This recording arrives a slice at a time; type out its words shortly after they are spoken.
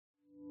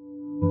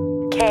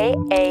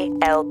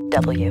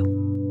KALW.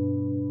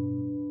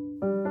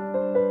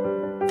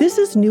 This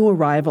is New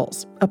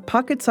Arrivals, a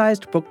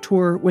pocket-sized book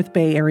tour with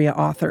Bay Area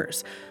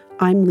authors.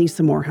 I'm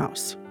Lisa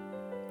Morehouse.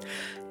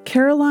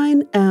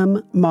 Caroline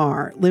M.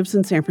 Marr lives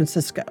in San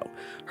Francisco.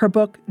 Her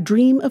book,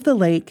 Dream of the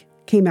Lake,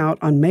 came out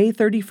on May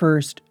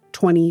 31st,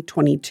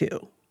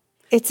 2022.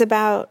 It's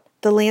about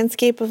the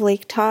landscape of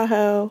Lake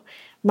Tahoe,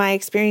 my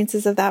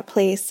experiences of that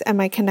place, and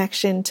my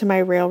connection to my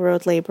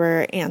railroad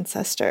laborer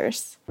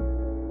ancestors.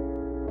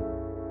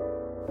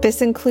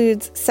 This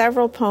includes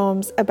several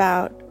poems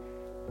about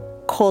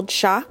cold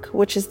shock,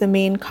 which is the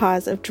main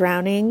cause of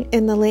drowning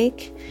in the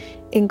lake,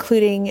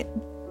 including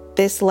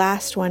this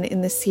last one in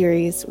the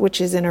series,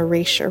 which is an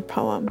erasure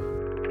poem.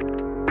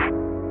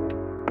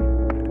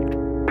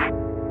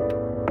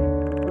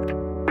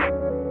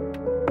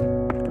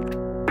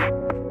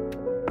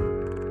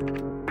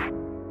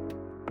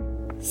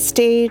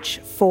 Stage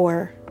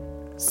 4,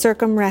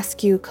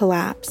 circumrescue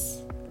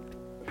collapse,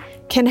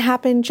 can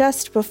happen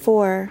just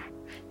before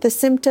the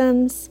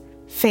symptoms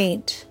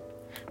faint,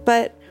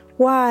 but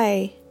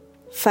why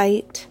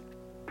fight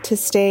to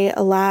stay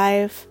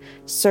alive,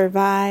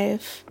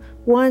 survive?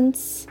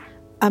 Once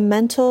a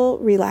mental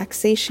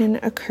relaxation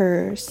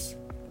occurs,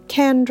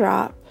 can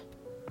drop,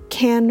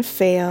 can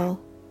fail.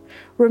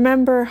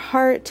 Remember,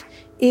 heart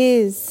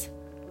is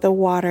the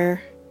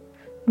water,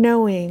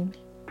 knowing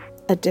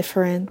a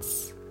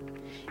difference.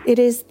 It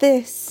is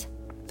this,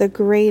 the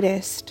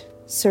greatest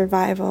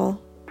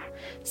survival.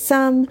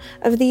 Some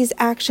of these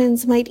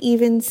actions might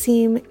even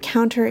seem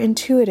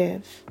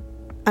counterintuitive.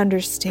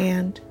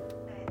 Understand.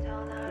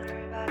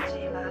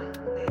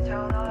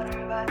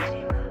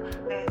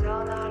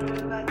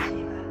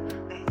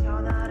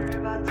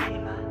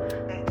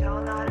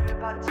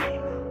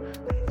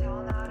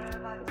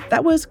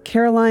 That was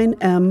Caroline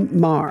M.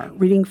 Marr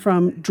reading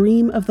from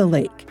Dream of the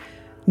Lake.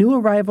 New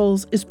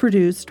Arrivals is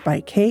produced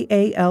by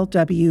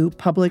KALW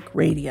Public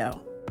Radio.